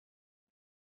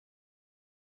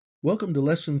Welcome to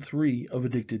Lesson 3 of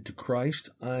Addicted to Christ.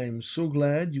 I'm so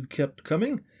glad you kept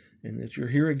coming and that you're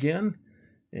here again.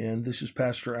 And this is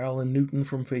Pastor Alan Newton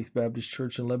from Faith Baptist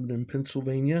Church in Lebanon,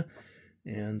 Pennsylvania.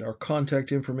 And our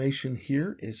contact information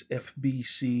here is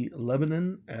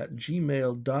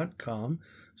fbclebanon@gmail.com.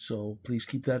 So please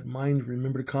keep that in mind.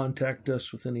 Remember to contact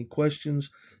us with any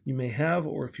questions you may have,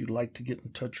 or if you'd like to get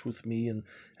in touch with me and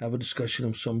have a discussion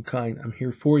of some kind, I'm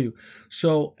here for you.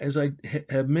 So as I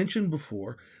have mentioned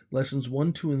before, lessons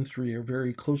 1, 2, and 3 are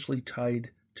very closely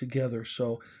tied together.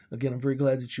 So again, I'm very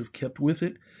glad that you've kept with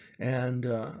it. And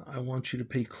I want you to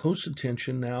pay close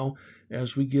attention now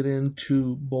as we get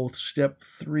into both step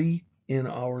 3 in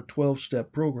our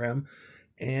 12-step program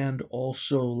and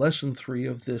also lesson 3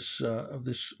 of this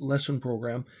lesson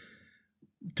program.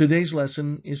 Today's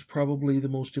lesson is probably the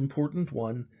most important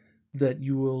one that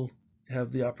you will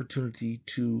have the opportunity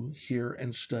to hear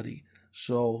and study.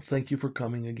 So thank you for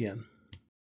coming again.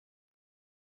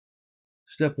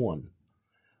 Step 1.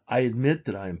 I admit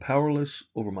that I am powerless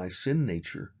over my sin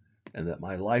nature and that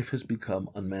my life has become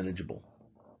unmanageable.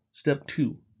 Step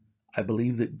 2. I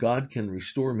believe that God can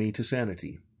restore me to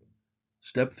sanity.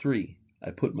 Step 3.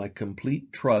 I put my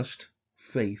complete trust,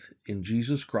 faith in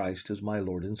Jesus Christ as my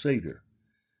Lord and Savior.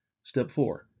 Step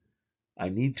 4. I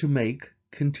need to make,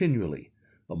 continually,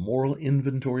 a moral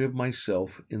inventory of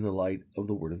myself in the light of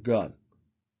the Word of God.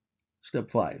 Step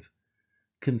 5.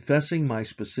 Confessing my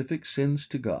specific sins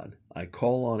to God, I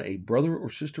call on a brother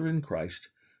or sister in Christ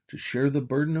to share the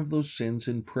burden of those sins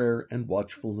in prayer and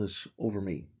watchfulness over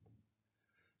me.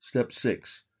 Step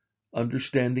 6.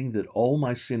 Understanding that all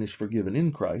my sin is forgiven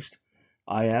in Christ,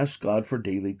 I ask God for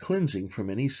daily cleansing from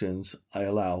any sins I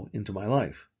allow into my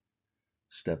life.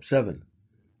 Step 7.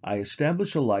 I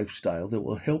establish a lifestyle that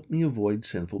will help me avoid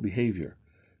sinful behavior.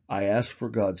 I ask for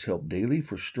God's help daily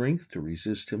for strength to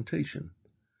resist temptation.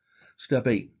 Step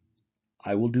 8.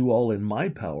 I will do all in my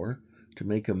power to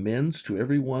make amends to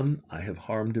everyone I have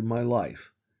harmed in my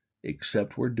life,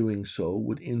 except where doing so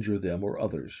would injure them or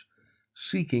others,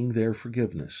 seeking their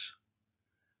forgiveness.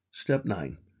 Step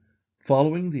 9.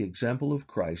 Following the example of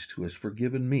Christ who has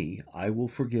forgiven me, I will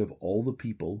forgive all the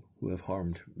people who have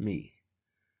harmed me.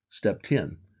 Step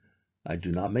 10. I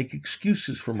do not make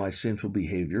excuses for my sinful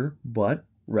behavior, but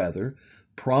rather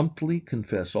promptly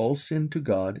confess all sin to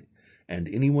God and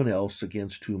anyone else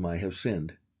against whom I have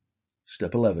sinned.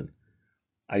 Step 11.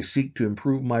 I seek to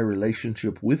improve my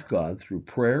relationship with God through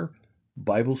prayer,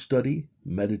 Bible study,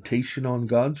 meditation on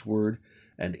God's Word,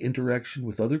 and interaction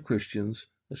with other Christians,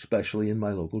 especially in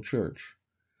my local church.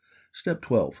 Step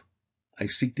 12. I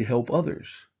seek to help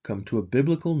others come to a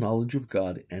biblical knowledge of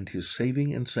God and His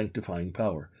saving and sanctifying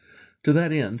power. To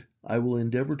that end, I will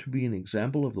endeavor to be an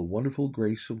example of the wonderful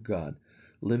grace of God,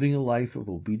 living a life of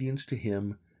obedience to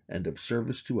Him and of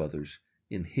service to others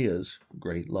in His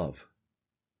great love.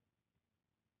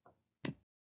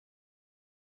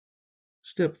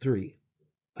 Step 3.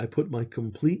 I put my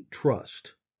complete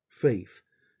trust, faith,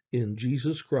 in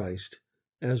Jesus Christ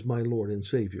as my Lord and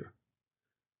Savior.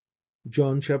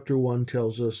 John chapter 1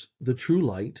 tells us the true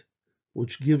light,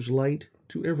 which gives light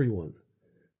to everyone,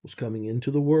 was coming into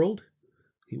the world.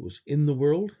 He was in the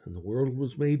world, and the world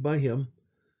was made by Him,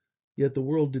 yet the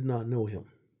world did not know Him.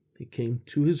 He came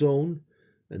to His own,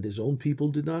 and His own people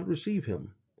did not receive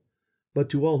Him. But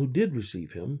to all who did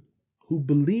receive Him, who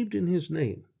believed in His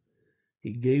name,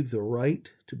 He gave the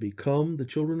right to become the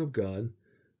children of God,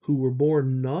 who were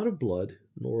born not of blood,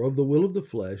 nor of the will of the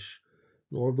flesh,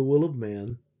 nor of the will of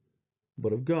man,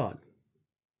 but of God.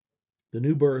 The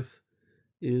new birth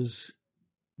is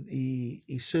the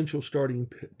essential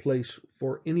starting place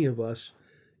for any of us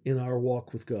in our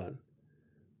walk with God.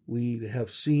 We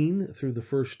have seen through the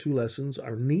first 2 lessons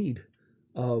our need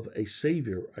of a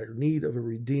Savior, our need of a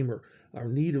Redeemer, our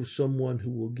need of someone who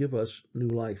will give us new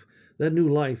life. That new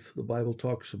life, the Bible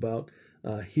talks about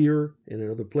here and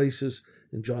in other places.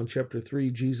 In John chapter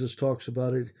 3, Jesus talks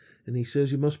about it, and He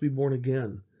says you must be born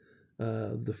again.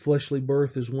 The fleshly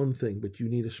birth is one thing, but you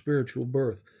need a spiritual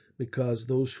birth, because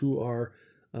those who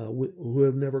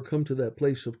have never come to that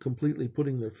place of completely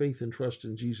putting their faith and trust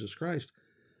in Jesus Christ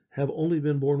have only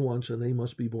been born once, and they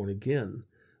must be born again.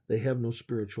 They have no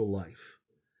spiritual life.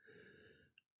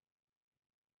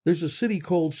 There's a city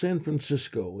called San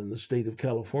Francisco in the state of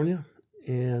California,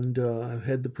 and I've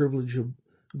had the privilege of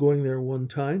going there one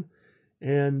time.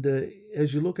 And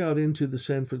as you look out into the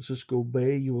San Francisco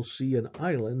Bay, you will see an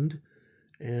island,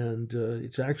 and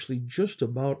it's actually just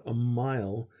about a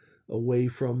mile away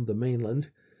from the mainland.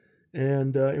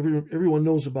 And everyone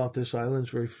knows about this island.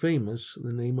 It's very famous.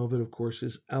 The name of it, of course,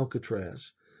 is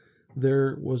Alcatraz.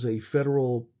 There was a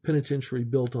federal penitentiary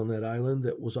built on that island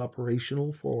that was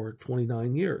operational for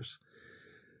 29 years.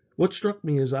 What struck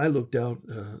me as I looked out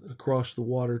across the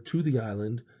water to the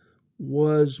island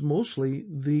was mostly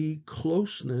the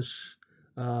closeness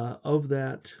of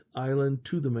that island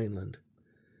to the mainland.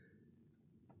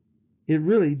 It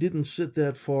really didn't sit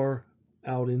that far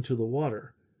out into the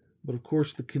water, but of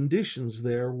course the conditions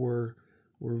there were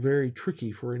very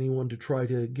tricky for anyone to try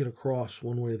to get across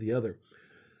one way or the other.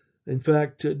 In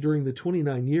fact, during the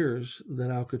 29 years that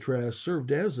Alcatraz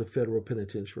served as a federal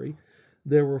penitentiary,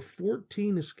 there were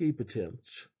 14 escape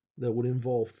attempts that would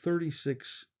involve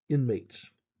 36 inmates.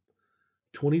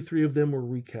 23 of them were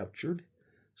recaptured,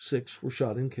 6 were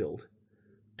shot and killed,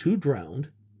 2 drowned.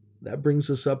 That brings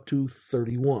us up to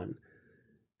 31.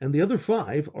 And the other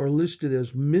 5 are listed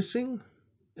as missing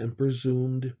and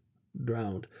presumed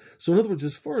drowned. So, in other words,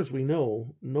 as far as we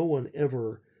know, no one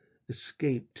ever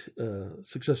escaped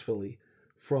successfully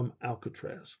from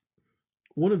Alcatraz.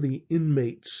 One of the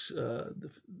inmates,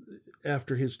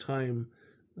 after his time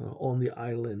on the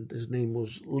island, his name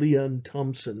was Leon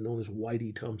Thompson, known as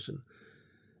Whitey Thompson,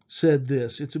 said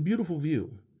this: "It's a beautiful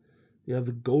view. You have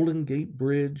the Golden Gate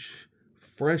Bridge,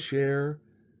 fresh air.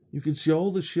 You can see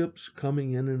all the ships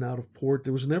coming in and out of port.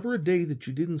 There was never a day that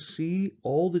you didn't see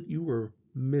all that you were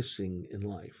missing in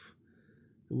life.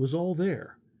 It was all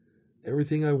there.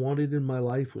 Everything I wanted in my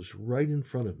life was right in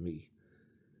front of me,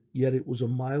 yet it was a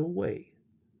mile away,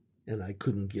 and I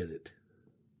couldn't get it."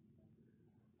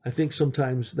 I think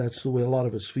sometimes that's the way a lot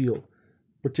of us feel,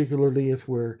 particularly if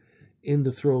we're in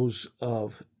the throes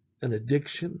of an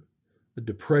addiction, a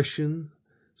depression,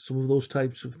 some of those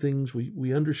types of things.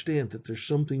 We understand that there's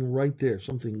something right there,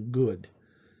 something good.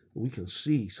 We can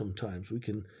see sometimes. We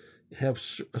can have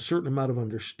a certain amount of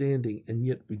understanding, and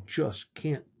yet we just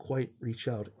can't quite reach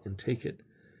out and take it.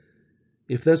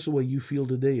 If that's the way you feel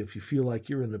today, if you feel like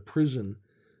you're in a prison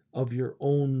of your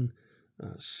own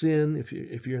sin, if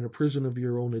you're in a prison of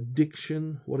your own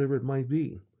addiction, whatever it might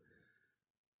be,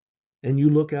 and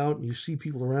you look out and you see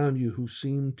people around you who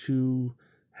seem to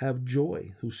have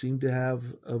joy, who seem to have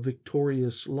a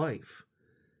victorious life,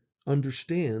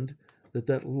 understand that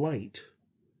that light,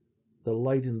 the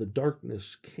light in the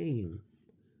darkness, came.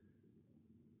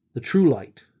 The true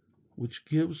light, which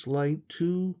gives light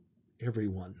to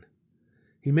everyone.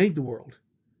 He made the world,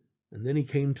 and then he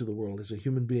came to the world as a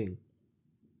human being.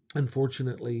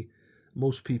 Unfortunately,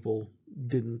 most people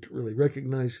didn't really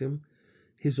recognize him.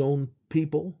 His own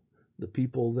people, the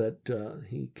people that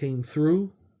he came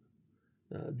through,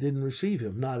 didn't receive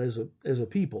him, not as a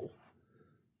people.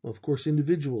 Of course,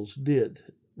 individuals did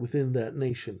within that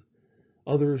nation.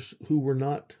 Others who were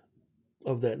not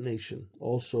of that nation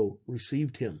also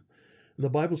received him. And the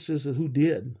Bible says that who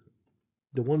did?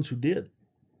 The ones who did,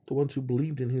 the ones who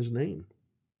believed in his name.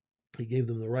 He gave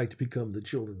them the right to become the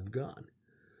children of God.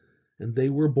 And they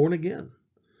were born again,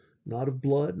 not of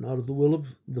blood, not of the will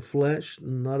of the flesh,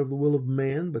 not of the will of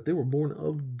man, but they were born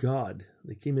of God.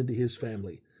 They came into his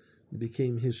family, they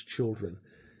became his children.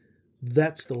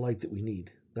 That's the light that we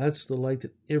need. That's the light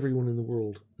that everyone in the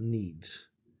world needs.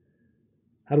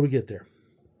 How do we get there?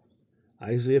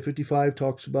 Isaiah 55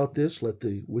 talks about this. Let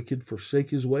the wicked forsake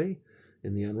his way,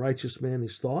 and the unrighteous man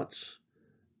his thoughts.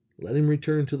 Let him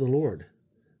return to the Lord,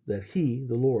 that he,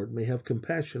 the Lord, may have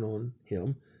compassion on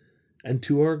him, and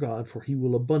to our God, for he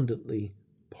will abundantly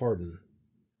pardon.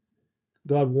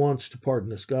 God wants to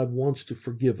pardon us. God wants to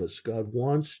forgive us. God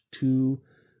wants to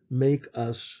make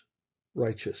us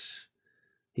righteous.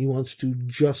 He wants to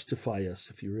justify us,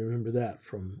 if you remember that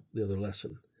from the other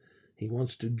lesson. He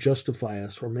wants to justify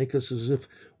us or make us as if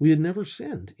we had never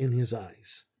sinned in his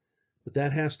eyes. But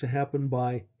that has to happen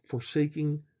by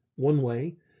forsaking one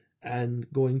way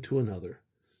and going to another.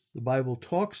 The Bible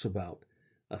talks about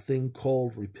a thing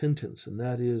called repentance, and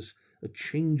that is a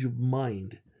change of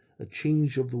mind, a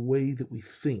change of the way that we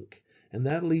think. And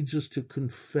that leads us to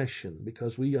confession,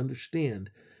 because we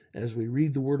understand as we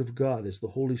read the Word of God, as the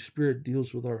Holy Spirit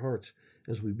deals with our hearts,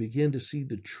 as we begin to see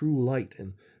the true light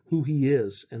and who he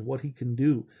is and what he can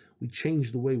do, we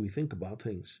change the way we think about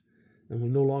things. And we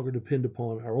no longer depend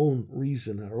upon our own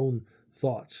reason, our own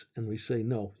thoughts, and we say,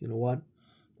 no, you know what?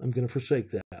 I'm going to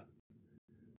forsake that.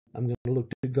 I'm going to look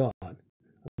to God.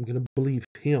 I'm going to believe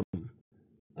him.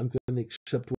 I'm going to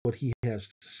accept what he has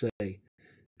to say.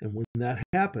 And when that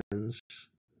happens,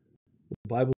 the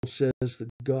Bible says that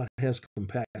God has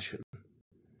compassion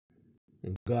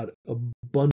and God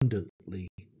abundantly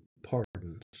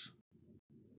pardons.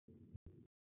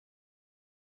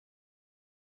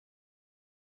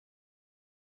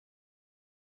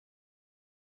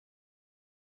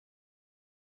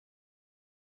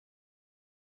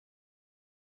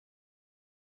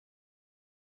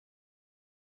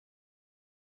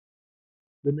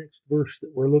 The next verse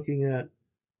that we're looking at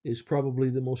is probably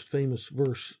the most famous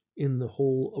verse in the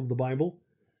whole of the Bible,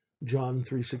 John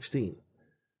 3:16.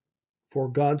 For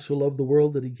God so loved the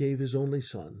world that he gave his only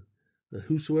Son, that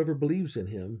whosoever believes in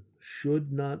him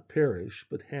should not perish,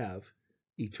 but have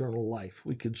eternal life.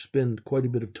 We could spend quite a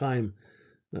bit of time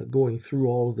going through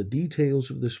all of the details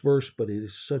of this verse, but it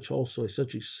is such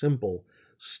a simple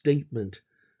statement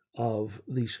of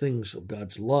these things of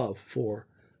God's love for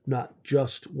not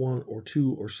just one or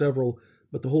two or several,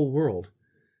 but the whole world.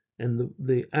 And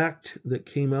the act that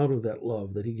came out of that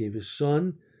love, that he gave his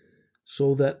Son,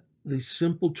 so that the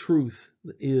simple truth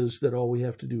is that all we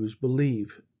have to do is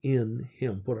believe in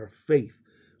him, put our faith,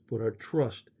 put our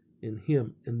trust in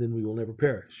him, and then we will never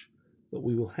perish, but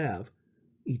we will have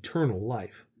eternal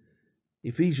life.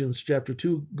 Ephesians chapter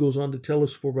 2 goes on to tell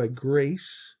us, for by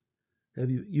grace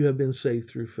you have been saved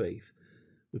through faith.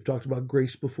 We've talked about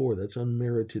grace before. That's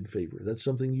unmerited favor. That's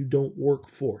something you don't work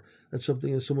for. That's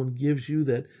something that someone gives you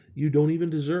that you don't even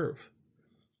deserve.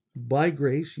 By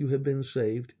grace you have been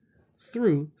saved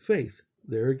through faith.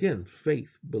 There again,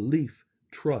 faith, belief,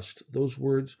 trust. Those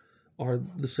words are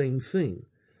the same thing.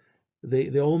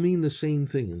 They all mean the same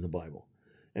thing in the Bible.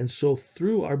 And so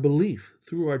through our belief,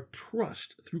 through our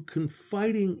trust, through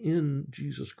confiding in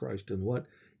Jesus Christ and what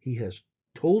he has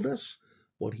told us,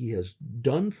 what he has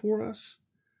done for us,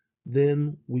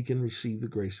 then we can receive the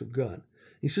grace of God.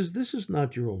 He says, this is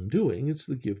not your own doing, it's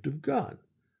the gift of God.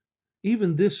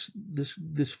 Even this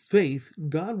faith,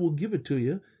 God will give it to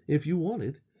you if you want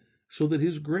it, so that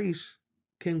his grace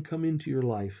can come into your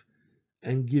life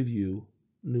and give you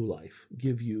new life,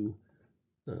 give you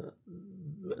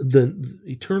the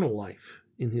eternal life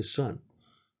in his Son.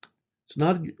 It's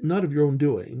not of your own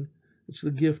doing. It's the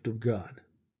gift of God,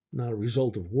 not a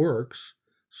result of works,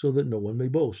 so that no one may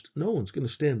boast. No one's going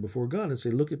to stand before God and say,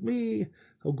 look at me,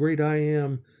 how great I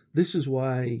am. This is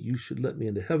why you should let me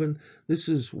into heaven. This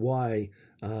is why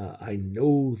I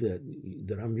know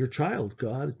that I'm your child,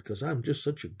 God, because I'm just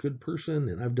such a good person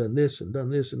and I've done this and done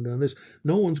this and done this.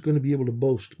 No one's going to be able to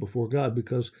boast before God,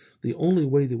 because the only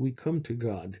way that we come to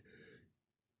God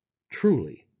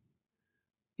truly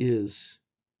is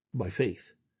by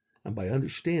faith and by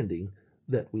understanding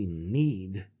that we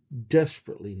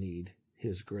desperately need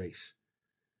his grace,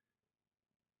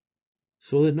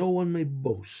 so that no one may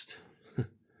boast.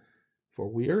 For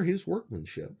we are his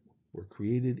workmanship. We're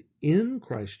created in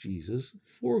Christ Jesus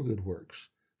for good works.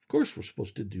 Of course we're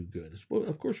supposed to do good.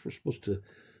 Of course we're supposed to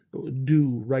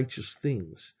do righteous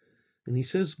things. And he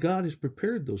says God has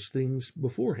prepared those things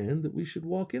beforehand that we should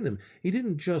walk in them. He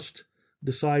didn't just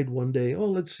decide one day, oh,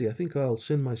 let's see, I think I'll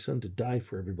send my Son to die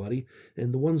for everybody,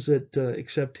 and the ones that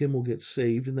accept him will get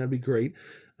saved, and that'd be great.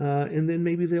 And then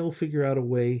maybe they'll figure out a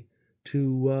way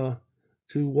to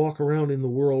walk around in the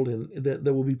world and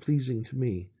that will be pleasing to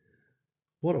me.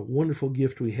 What a wonderful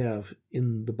gift we have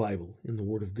in the Bible, in the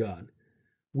Word of God.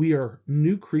 We are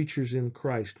new creatures in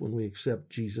Christ when we accept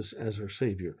Jesus as our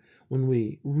Savior, when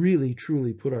we really,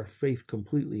 truly put our faith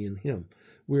completely in him.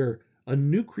 We're a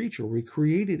new creature. We're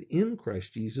created in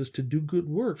Christ Jesus to do good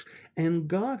works, and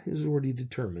God has already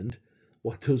determined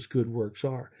what those good works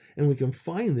are, and we can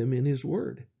find them in his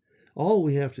Word. All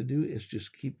we have to do is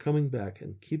just keep coming back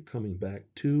and keep coming back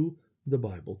to the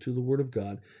Bible, to the Word of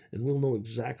God, and we'll know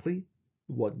exactly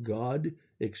what God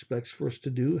expects for us to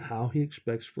do, how he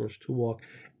expects for us to walk,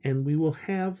 and we will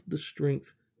have the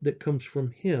strength that comes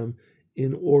from him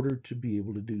in order to be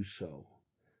able to do so.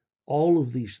 All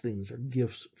of these things are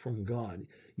gifts from God.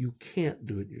 You can't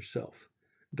do it yourself.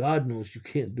 God knows you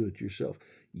can't do it yourself.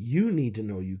 You need to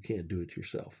know you can't do it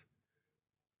yourself.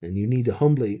 And you need to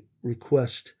humbly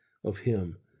request of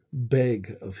him,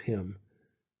 beg of him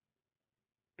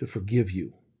to forgive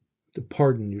you, to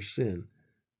pardon your sin,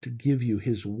 to give you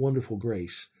his wonderful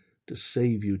grace, to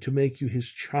save you, to make you his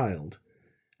child,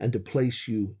 and to place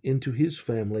you into his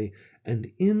family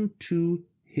and into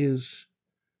his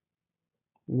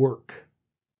work.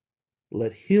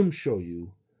 Let him show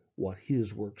you what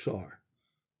his works are.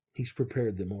 He's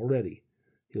prepared them already.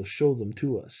 He'll show them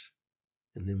to us,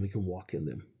 and then we can walk in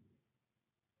them.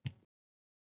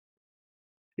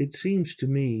 It seems to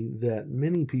me that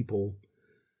many people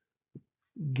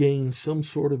gain some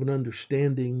sort of an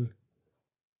understanding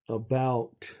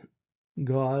about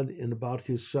God and about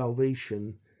his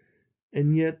salvation,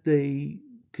 and yet they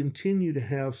continue to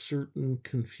have certain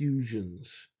confusions,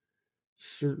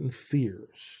 certain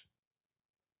fears.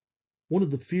 One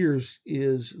of the fears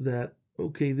is that,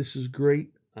 okay, this is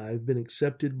great. I've been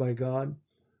accepted by God.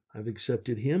 I've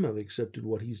accepted him. I've accepted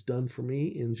what he's done for me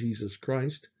in Jesus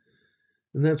Christ.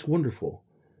 And that's wonderful.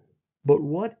 But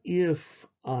what if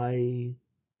I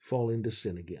fall into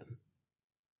sin again?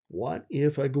 What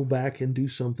if I go back and do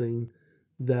something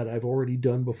that I've already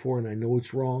done before and I know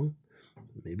it's wrong?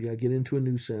 Maybe I get into a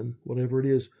new sin, whatever it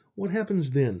is. What happens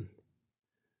then?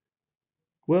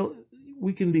 Well,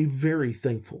 we can be very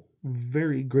thankful,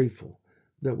 very grateful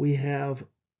that we have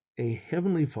a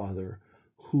Heavenly Father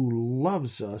who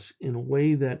loves us in a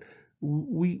way that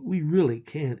we really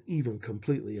can't even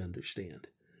completely understand.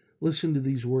 Listen to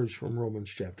these words from Romans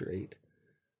chapter 8.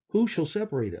 Who shall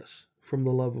separate us from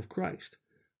the love of Christ?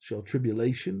 Shall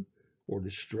tribulation, or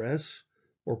distress,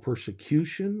 or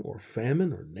persecution, or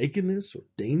famine, or nakedness, or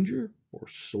danger, or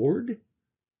sword?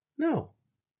 No.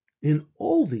 In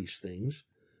all these things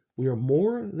we are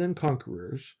more than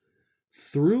conquerors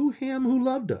through him who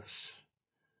loved us.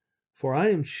 For I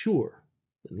am sure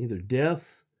that neither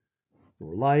death,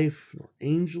 nor life, nor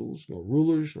angels, nor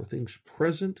rulers, nor things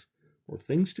present, nor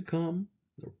things to come,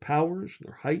 nor powers,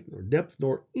 nor height, nor depth,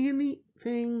 nor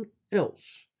anything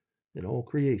else in all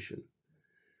creation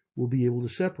will be able to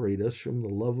separate us from the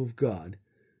love of God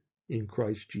in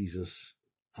Christ Jesus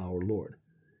our Lord.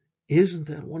 Isn't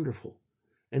that wonderful?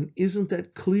 And isn't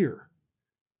that clear?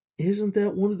 Isn't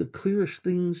that one of the clearest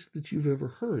things that you've ever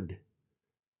heard?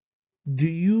 Do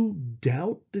you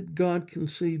doubt that God can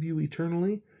save you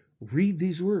eternally? Read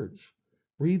these words.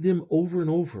 Read them over and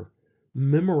over.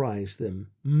 Memorize them.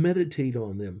 Meditate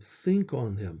on them. Think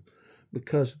on them.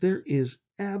 Because there is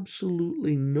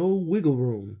absolutely no wiggle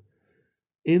room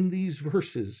in these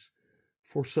verses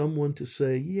for someone to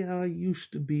say, yeah, I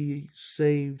used to be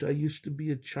saved. I used to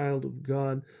be a child of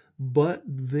God, but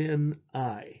then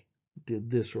I did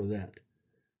this or that.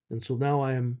 And so now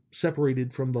I am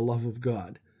separated from the love of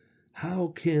God. How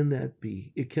can that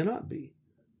be? It cannot be.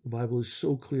 The Bible is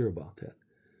so clear about that.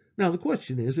 Now, the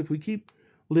question is, if we keep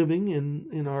living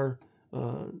in our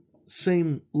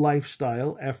same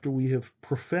lifestyle after we have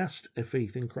professed a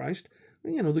faith in Christ,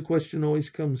 the question always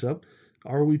comes up,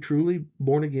 are we truly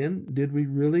born again? Do we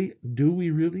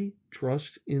really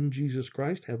trust in Jesus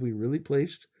Christ? Have we really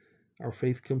placed our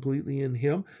faith completely in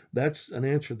him? That's an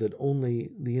answer that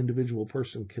only the individual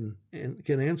person can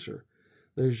answer.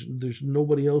 There's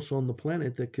nobody else on the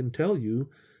planet that can tell you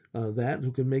that,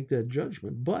 who can make that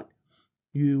judgment. But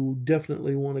you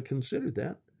definitely want to consider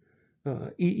that.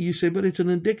 You say, but it's an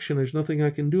addiction. There's nothing I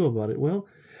can do about it. Well,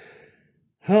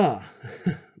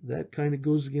 that kind of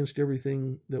goes against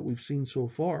everything that we've seen so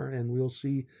far, and we'll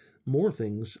see more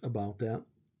things about that.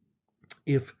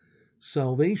 If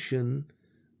salvation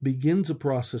begins a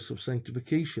process of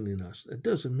sanctification in us, that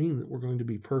doesn't mean that we're going to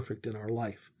be perfect in our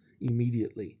life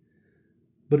immediately.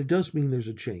 But it does mean there's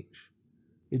a change.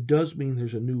 It does mean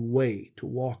there's a new way to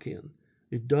walk in.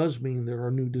 It does mean there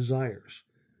are new desires.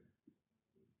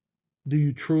 Do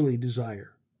you truly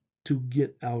desire to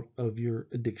get out of your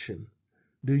addiction?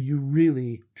 Do you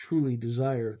really, truly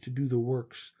desire to do the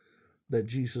works that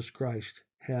Jesus Christ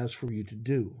has for you to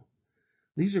do?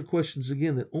 These are questions,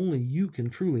 again, that only you can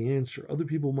truly answer. Other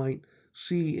people might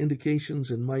see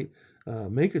indications and might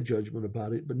make a judgment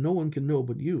about it, but no one can know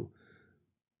but you.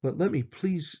 But let me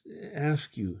please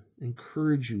ask you,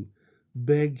 encourage you,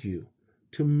 beg you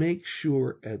to make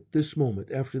sure at this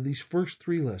moment, after these first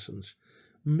 3 lessons,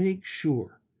 make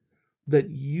sure that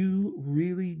you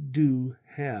really do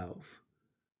have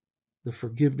the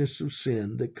forgiveness of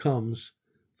sin that comes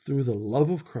through the love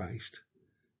of Christ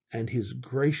and his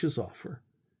gracious offer.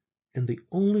 And the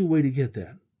only way to get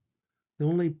that, the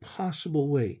only possible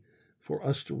way for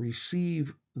us to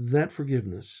receive that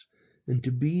forgiveness and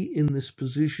to be in this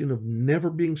position of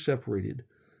never being separated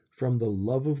from the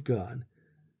love of God,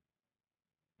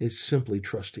 is simply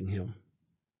trusting him,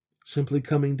 simply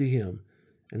coming to him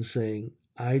and saying,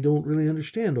 I don't really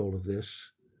understand all of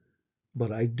this,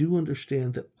 but I do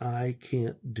understand that I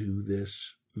can't do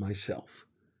this myself.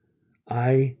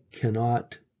 I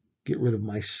cannot get rid of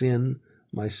my sin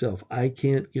myself. I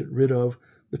can't get rid of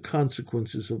the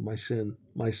consequences of my sin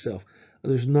myself.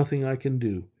 There's nothing I can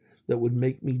do that would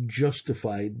make me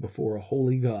justified before a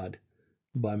holy God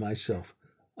by myself.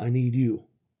 I need you,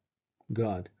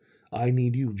 God. I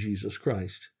need you, Jesus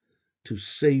Christ, to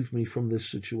save me from this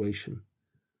situation.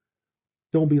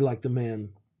 Don't be like the man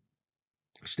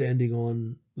standing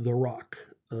on the rock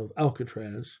of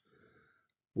Alcatraz,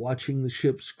 watching the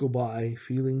ships go by,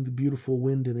 feeling the beautiful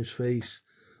wind in his face,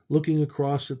 looking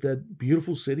across at that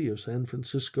beautiful city of San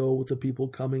Francisco with the people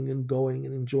coming and going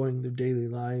and enjoying their daily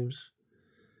lives,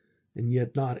 and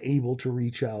yet not able to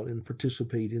reach out and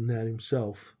participate in that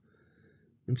himself.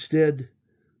 Instead,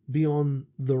 be on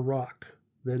the rock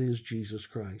that is Jesus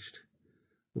Christ.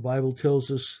 The Bible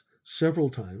tells us several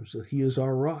times that he is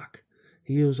our rock.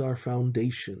 He is our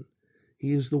foundation.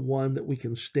 He is the one that we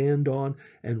can stand on,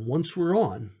 and once we're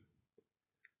on,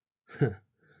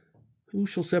 Who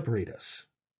shall separate us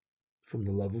from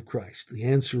the love of Christ? The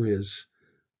answer is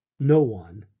no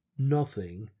one,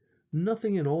 nothing,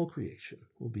 nothing in all creation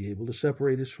will be able to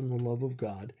separate us from the love of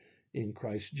God in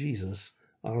Christ Jesus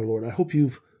our Lord. I hope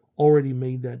you've already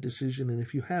made that decision, and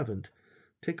if you haven't,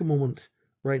 take a moment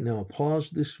right now, pause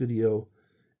this video,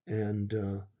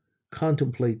 and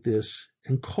contemplate this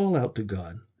and call out to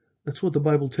God. That's what the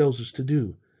Bible tells us to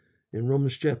do. In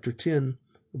Romans chapter 10,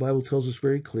 the Bible tells us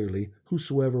very clearly,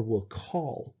 whosoever will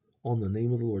call on the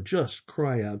name of the Lord, just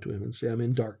cry out to him and say, I'm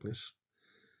in darkness.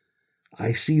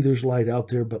 I see there's light out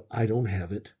there, but I don't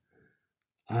have it.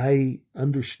 I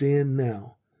understand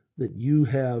now that you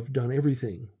have done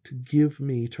everything to give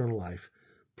me eternal life.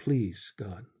 Please,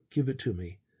 God, give it to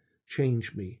me.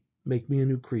 Change me. Make me a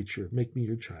new creature. Make me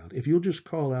your child. If you'll just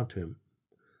call out to him,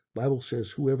 the Bible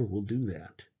says whoever will do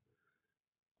that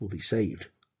will be saved.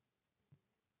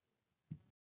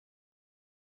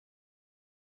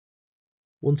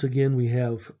 Once again, we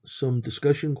have some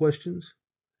discussion questions,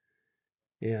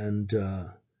 and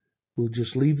we'll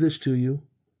just leave this to you,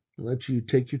 let you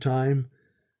take your time,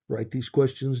 write these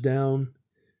questions down,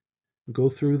 go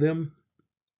through them.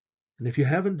 And if you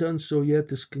haven't done so yet,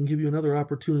 this can give you another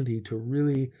opportunity to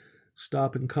really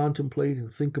stop and contemplate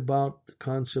and think about the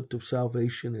concept of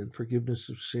salvation and forgiveness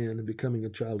of sin and becoming a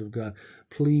child of God.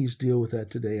 Please deal with that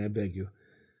today, I beg you.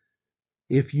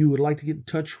 If you would like to get in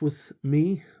touch with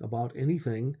me about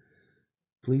anything,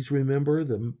 please remember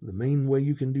the main way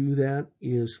you can do that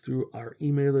is through our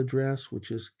email address,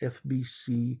 which is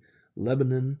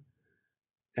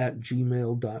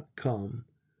fbclebanon@gmail.com.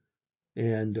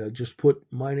 And just put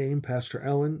my name, Pastor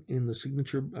Allen, in the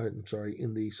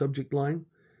in the subject line,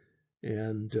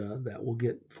 and that will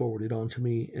get forwarded on to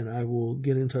me, and I will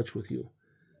get in touch with you.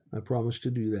 I promise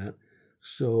to do that.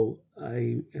 So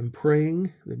I am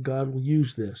praying that God will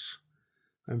use this.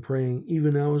 I'm praying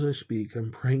even now as I speak, I'm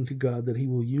praying to God that he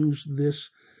will use this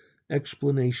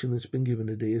explanation that's been given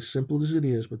today, as simple as it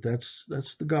is, but that's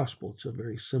the gospel. It's a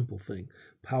very simple thing,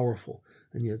 powerful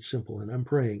and yet simple. And I'm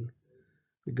praying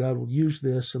that God will use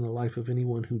this in the life of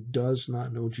anyone who does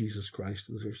not know Jesus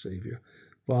Christ as their Savior.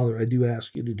 Father, I do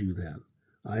ask you to do that.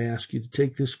 I ask you to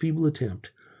take this feeble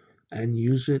attempt and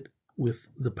use it with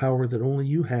the power that only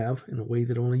you have, in a way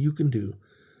that only you can do,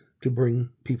 to bring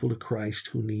people to Christ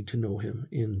who need to know him.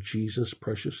 In Jesus'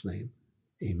 precious name,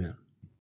 amen.